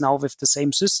machines now with the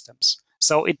same systems.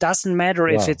 So it doesn't matter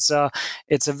if it's a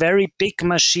very big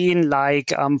machine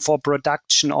like for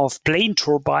production of plane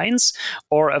turbines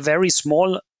or a very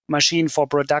small machine for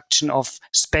production of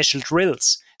special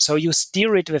drills. So you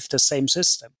steer it with the same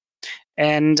system.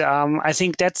 And I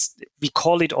think we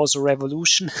call it also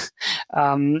revolution.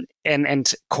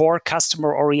 And core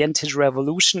customer-oriented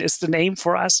revolution is the name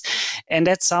for us. And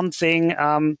that's something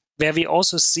where we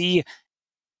also see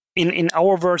in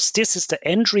our words, this is the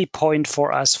entry point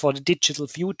for us for the digital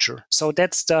future. So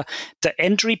that's the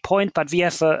entry point, but we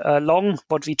have a long,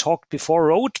 what we talked before,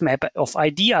 roadmap of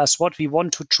ideas, what we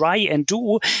want to try and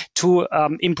do to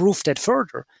improve that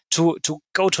further, to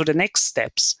go to the next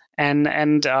steps, and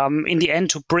in the end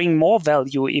to bring more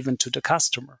value even to the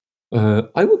customer.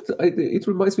 It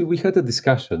reminds me, we had a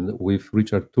discussion with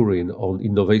Richard Turin on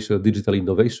digital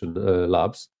innovation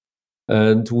labs.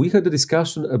 And we had a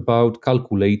discussion about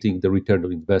calculating the return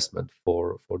on investment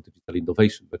for digital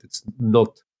innovation, but it's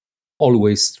not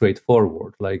always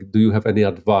straightforward. Like, do you have any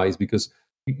advice? Because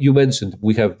you mentioned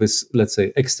we have this, let's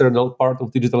say, external part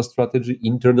of digital strategy,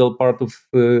 internal part of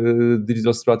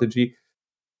digital strategy.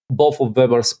 Both of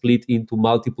them are split into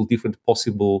multiple different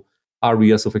possible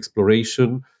areas of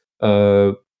exploration.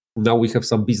 Now we have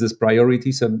some business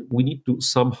priorities, and we need to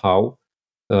somehow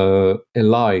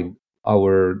align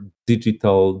our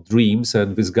digital dreams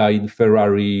and this guy in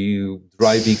Ferrari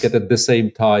driving at the same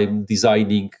time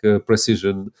designing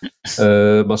precision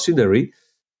machinery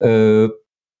and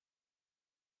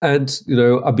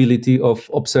ability of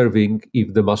observing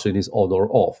if the machine is on or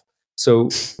off. So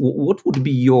what would be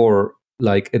your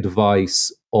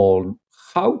advice on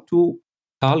how to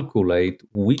calculate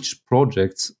which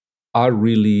projects are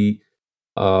really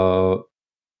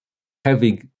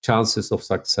having chances of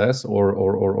success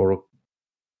or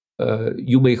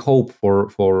you may hope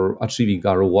for achieving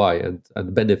ROI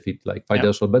and benefit, like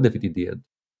financial benefit in the end?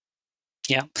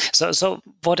 Yeah. So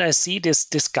what I see,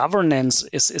 this governance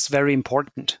is very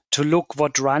important, to look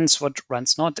what runs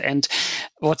not. And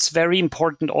what's very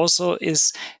important also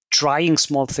is trying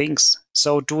small things.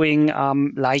 So doing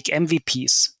like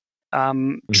MVPs,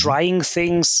 trying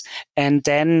things and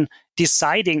then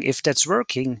deciding if that's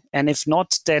working. And if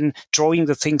not, then throwing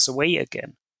the things away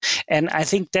again. And I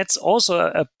think that's also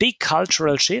a big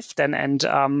cultural shift, and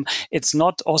it's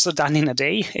not also done in a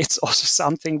day. It's also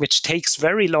something which takes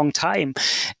very long time,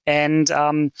 and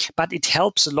but it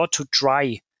helps a lot to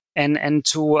try and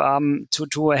to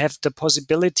have the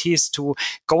possibilities to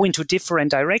go into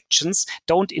different directions.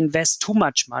 Don't invest too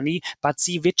much money, but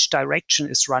see which direction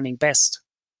is running best.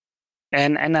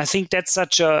 And I think that's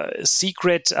such a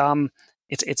secret.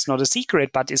 It's not a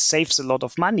secret, but it saves a lot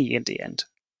of money in the end.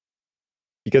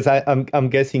 Because I'm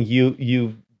guessing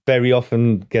you very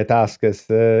often get asked, as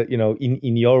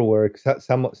in your work,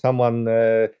 someone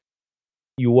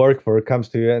you work for comes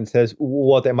to you and says,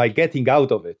 "What am I getting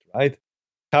out of it?" Right?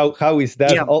 How is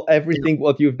that? Everything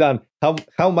what you've done?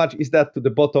 How much is that to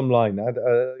the bottom line?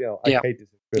 I hate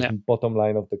this expression, bottom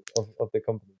line of the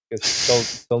company, because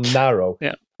it's so narrow.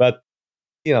 Yeah. But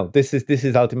this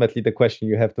is ultimately the question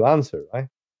you have to answer, right?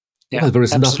 Yeah, well, there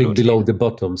is absolutely. nothing below the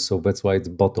bottom, so that's why it's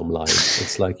bottom line.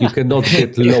 It's like you cannot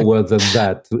get lower than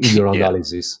that in your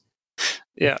analysis.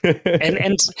 Yeah,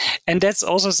 and that's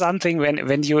also something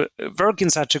when you work in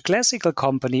such a classical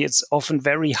company, it's often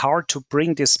very hard to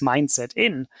bring this mindset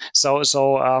in. So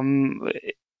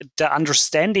the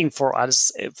understanding for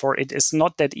it is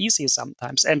not that easy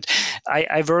sometimes. And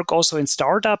I work also in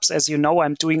startups. As you know,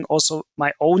 I'm doing also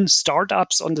my own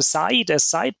startups on the side as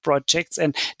side projects,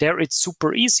 and there it's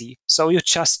super easy. So you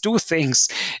just do things,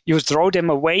 you throw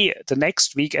them away the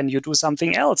next week and you do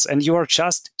something else, and you are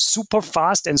just super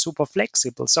fast and super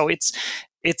flexible. So it's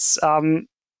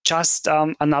just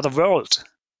another world.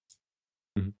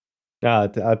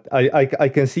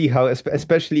 I can see how,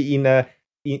 especially in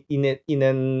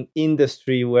an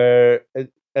industry where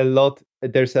a lot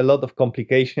there's a lot of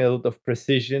complication, a lot of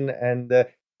precision, and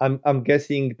I'm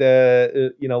guessing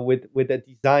the with the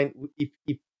design,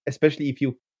 if especially if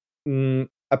you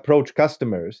approach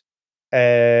customers,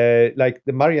 like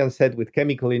the Marian said, with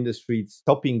chemical industry,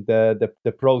 stopping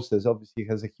the process obviously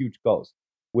has a huge cost.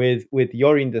 With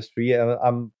your industry,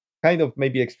 I'm kind of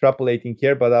maybe extrapolating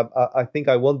here, but I think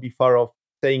I won't be far off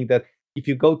saying that if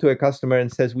you go to a customer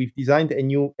and says we've designed a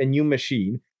new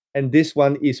machine, and this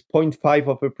one is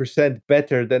 0.5%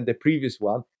 better than the previous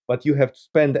one, but you have to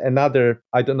spend another,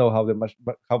 I don't know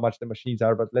how much the machines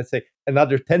are, but let's say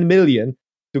another 10 million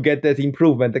to get that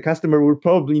improvement, the customer will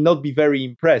probably not be very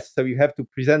impressed. So you have to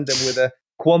present them with a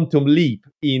quantum leap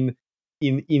in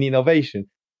innovation.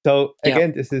 So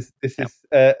again, this is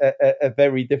a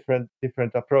very different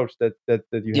approach that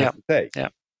you have to take. Yeah,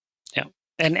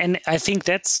 and I think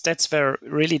that's where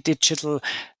really digital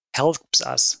helps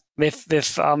us. With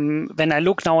when I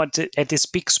look now at this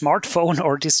big smartphone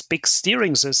or this big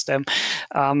steering system,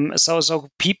 so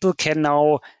people can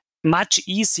now much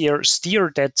easier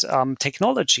steer that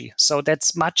technology. So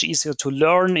that's much easier to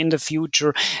learn in the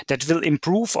future. That will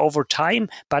improve over time,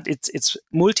 but it's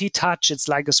multi-touch. It's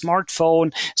like a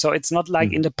smartphone. So it's not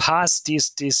like in the past,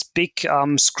 these big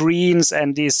screens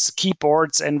and these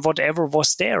keyboards and whatever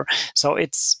was there. So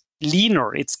it's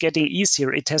leaner, it's getting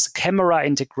easier. It has a camera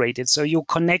integrated, so you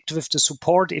connect with the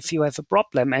support if you have a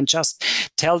problem and just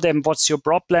tell them what's your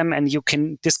problem, and you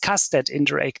can discuss that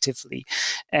interactively.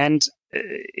 And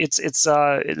it's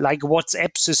like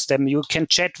WhatsApp system. You can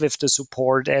chat with the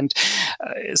support, and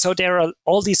so there are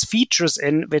all these features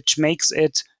in which makes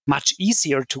it much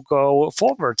easier to go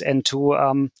forward and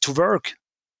to work.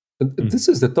 And this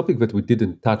is the topic that we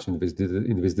didn't touch in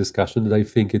this discussion, and I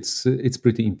think it's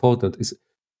pretty important. Is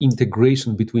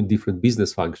integration between different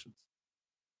business functions.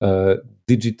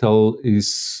 Digital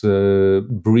is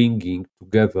bringing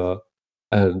together,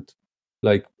 and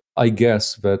like I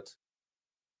guess that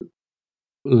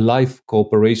live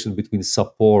cooperation between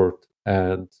support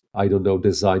and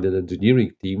design and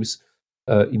engineering teams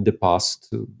in the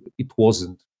past, it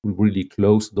wasn't really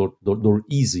close nor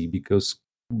easy, because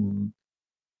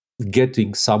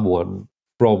getting someone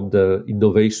from the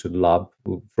innovation lab,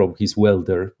 from his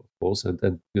welder, of course,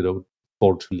 and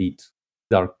torch lit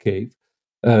dark cave,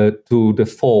 to the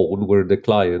phone where the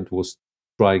client was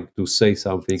trying to say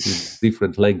something in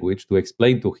different language to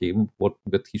explain to him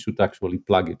that he should actually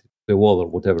plug it to the wall or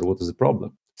whatever, what is the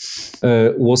problem,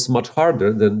 was much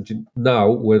harder than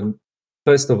now, when,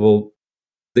 first of all,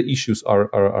 the issues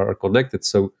are connected.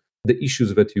 So the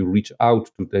issues that you reach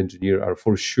out to the engineer are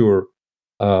for sure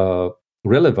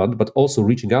relevant, but also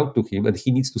reaching out to him, and he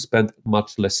needs to spend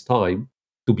much less time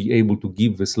to be able to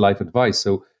give this live advice.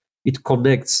 So it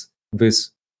connects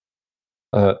this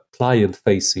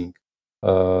client-facing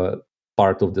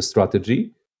part of the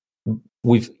strategy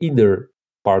with inner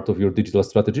part of your digital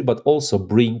strategy, but also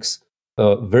brings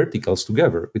verticals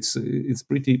together. It's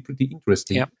pretty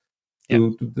interesting.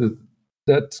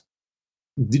 That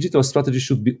digital strategy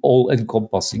should be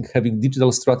all-encompassing. Having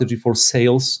digital strategy for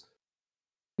sales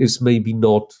is maybe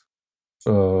not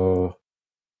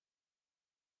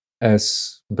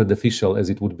as beneficial as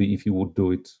it would be if you would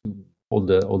do it on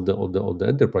the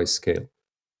enterprise scale.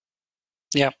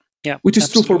 Yeah, which is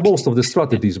true for most of the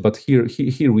strategies, but here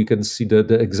we can see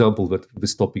the example that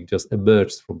this topic just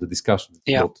emerged from the discussion.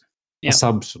 It's not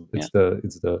assumption. It's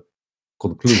the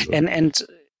conclusion. And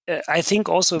I think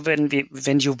also when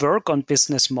you work on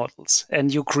business models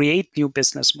and you create new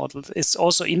business models, it's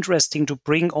also interesting to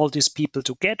bring all these people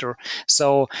together.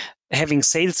 So having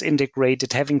sales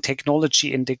integrated, having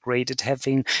technology integrated,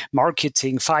 having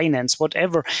marketing, finance,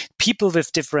 whatever, people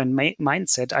with different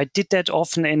mindset. I did that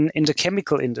often in the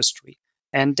chemical industry.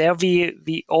 And there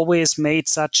we always made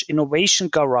such innovation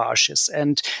garages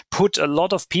and put a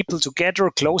lot of people together,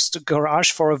 closed the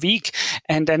garage for a week,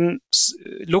 and then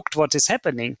looked what is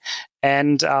happening.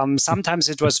 And sometimes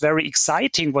it was very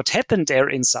exciting what happened there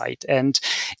inside. And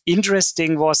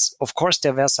interesting was, of course,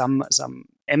 there were some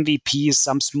MVPs,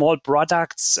 some small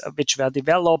products which were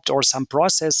developed, or some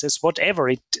processes, whatever.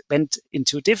 It went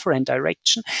into a different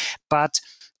direction. But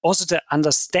also the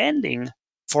understanding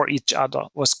for each other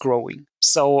was growing.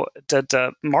 So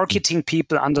the marketing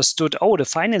people understood, the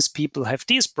finance people have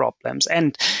these problems,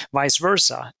 and vice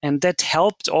versa. And that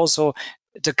helped also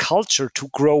the culture to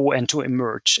grow and to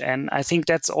emerge. And I think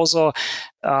that's also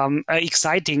an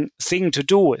exciting thing to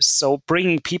do. So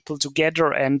bringing people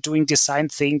together and doing design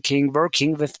thinking,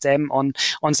 working with them on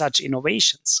such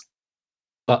innovations.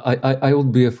 I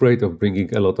would be afraid of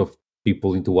bringing a lot of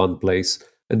people into one place.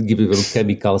 and give them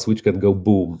chemicals which can go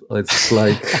boom. It's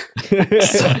like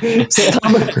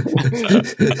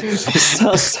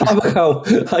somehow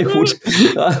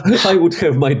I would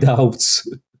have my doubts.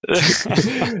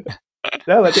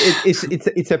 No, but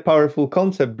it's a powerful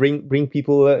concept. Bring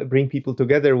people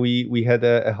together. We had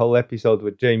a whole episode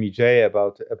with Jamie J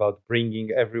about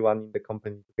bringing everyone in the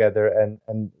company together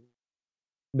and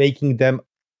making them,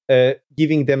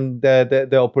 giving them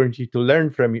the opportunity to learn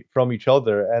from each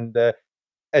other. And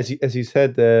as you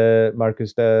said,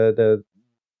 Marcus, the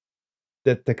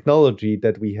technology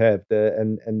that we have,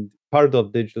 and part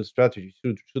of digital strategy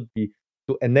should be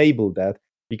to enable that,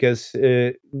 because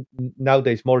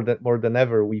nowadays more than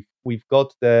ever we've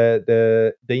got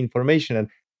the information. And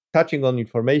touching on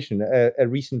information, a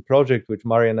recent project which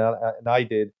Marian and I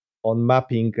did on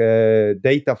mapping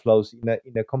data flows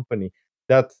in a company,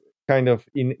 that kind of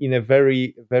in a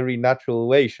very very natural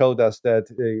way showed us that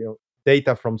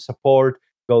data from support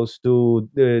goes to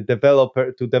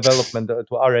development,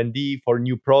 to R&D for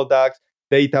new products.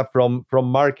 Data from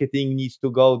marketing needs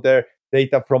to go there.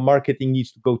 Data from marketing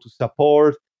needs to go to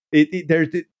support. There's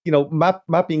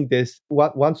mapping this.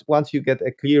 Once you get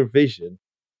a clear vision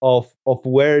of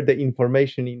where the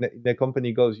information in the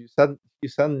company goes, you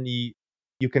suddenly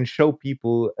you can show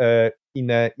people in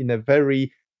a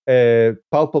very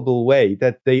palpable way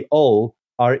that they all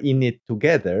are in it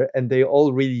together and they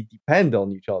all really depend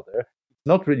on each other.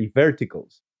 Not really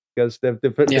verticals, because the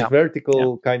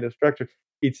vertical kind of structure,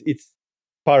 it's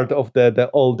part of the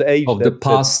old age of the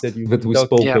past that we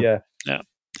spoke of. Yeah,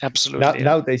 absolutely.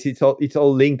 Nowadays it's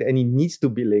all linked, and it needs to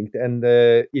be linked. And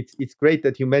it's great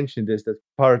that you mentioned this, that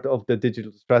part of the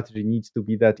digital strategy needs to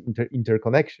be that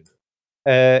interconnection.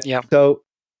 So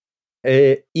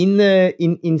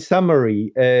in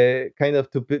summary, kind of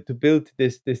to build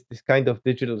this kind of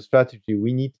digital strategy,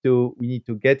 we need to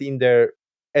get in there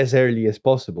as early as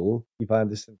possible, if I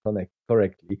understand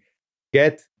correctly.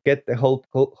 Get the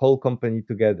whole company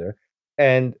together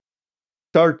and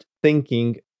start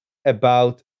thinking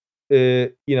about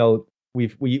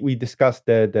we discussed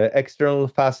the external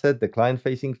facet, the client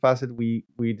facing facet. We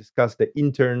discussed the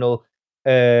internal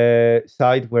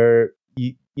side, where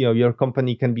your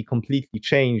company can be completely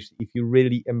changed if you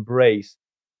really embrace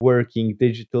working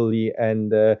digitally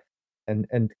and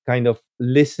kind of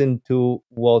listen to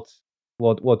what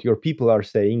your people are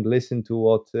saying, listen to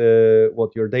what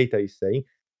your data is saying,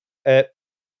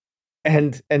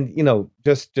 and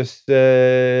just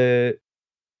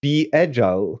be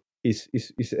agile is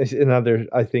another,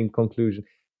 I think, conclusion.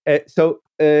 So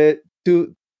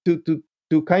to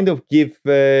kind of give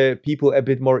people a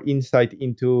bit more insight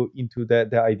into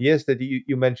the ideas that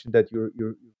you mentioned, that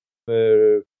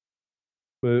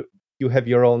you have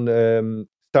your own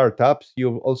startups.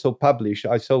 You also publish.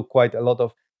 I saw quite a lot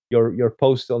of your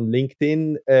posts on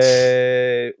LinkedIn,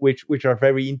 which are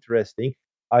very interesting.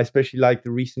 I especially like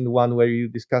the recent one where you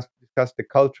discussed the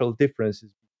cultural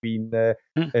differences between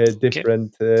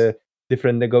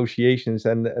different negotiations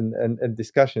and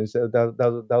discussions.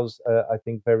 That was I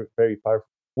think very very powerful.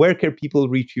 Where can people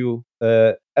reach you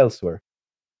elsewhere?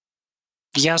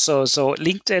 Yeah, so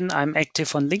LinkedIn. I'm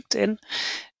active on LinkedIn.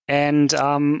 And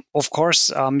of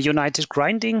course, United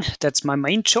Grinding, that's my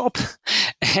main job.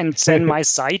 And then my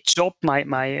side job,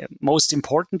 my most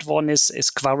important one is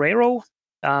Quarero.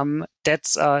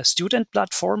 That's a student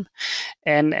platform.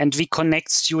 And we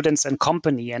connect students and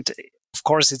company. And of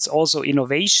course, it's also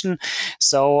innovation.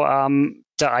 So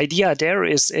the idea there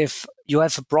is, if you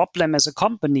have a problem as a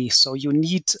company, so you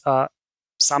need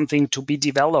something to be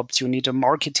developed, you need a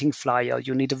marketing flyer,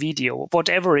 you need a video,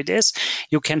 whatever it is,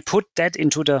 you can put that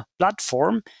into the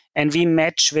platform and we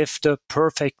match with the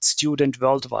perfect student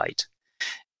worldwide.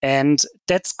 And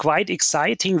that's quite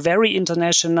exciting, very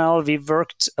international. We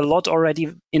worked a lot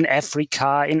already in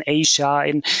Africa, in Asia,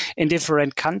 in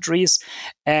different countries.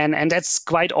 And that's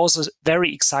quite also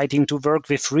very exciting to work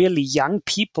with really young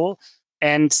people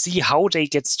and see how they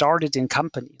get started in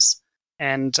companies.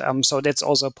 And so that's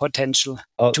also a potential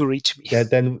to reach me. Yeah,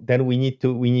 then we need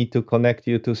to connect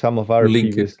you to some of our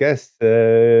previous guests,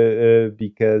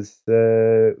 because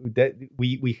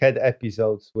we had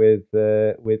episodes with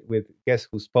guests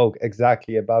who spoke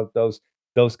exactly about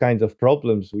those kinds of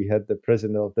problems. We had the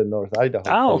president of the North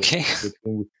Idaho College,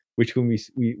 which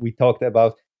we talked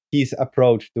about his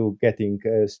approach to getting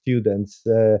students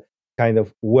kind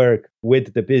of work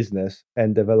with the business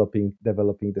and developing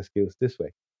the skills this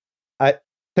way. I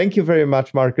thank you very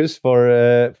much, Marcus, for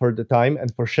the time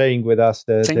and for sharing with us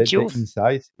the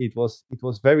insights. It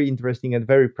was very interesting and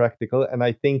very practical, and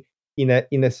I think in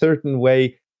a certain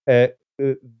way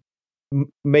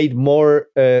made more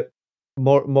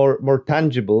more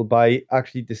tangible by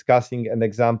actually discussing an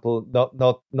example,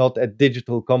 not a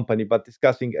digital company, but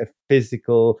discussing a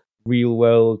physical, real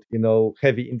world,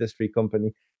 heavy industry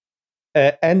company.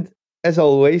 And as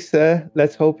always,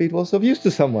 let's hope it was of use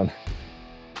to someone.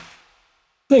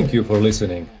 Thank you for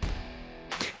listening.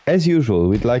 As usual,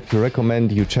 we'd like to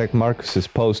recommend you check Marcus's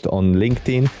post on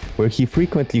LinkedIn, where he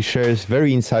frequently shares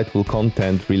very insightful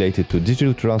content related to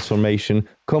digital transformation,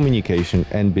 communication,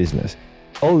 and business.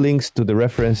 All links to the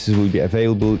references will be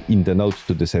available in the notes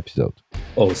to this episode.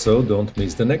 Also, don't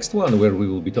miss the next one, where we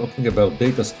will be talking about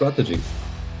data strategy.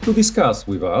 To discuss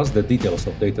with us the details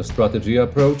of data strategy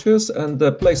approaches and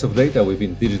the place of data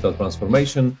within digital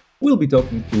transformation, we'll be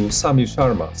talking to Samir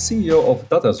Sharma, CEO of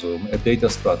DataZoom, a data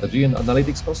strategy and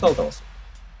analytics consultancy.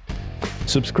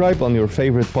 Subscribe on your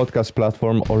favorite podcast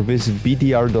platform or visit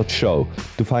bdr.show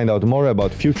to find out more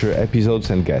about future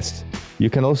episodes and guests. You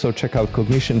can also check out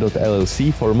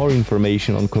cognition.llc for more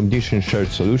information on Cognition Shared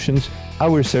Solutions,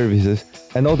 our services,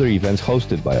 and other events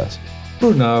hosted by us.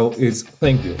 For now, it's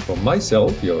thank you from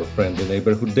myself, your friendly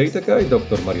neighborhood data guy,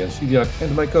 Dr. Marian Siwiak,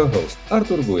 and my co-host,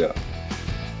 Artur Guja.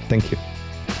 Thank you.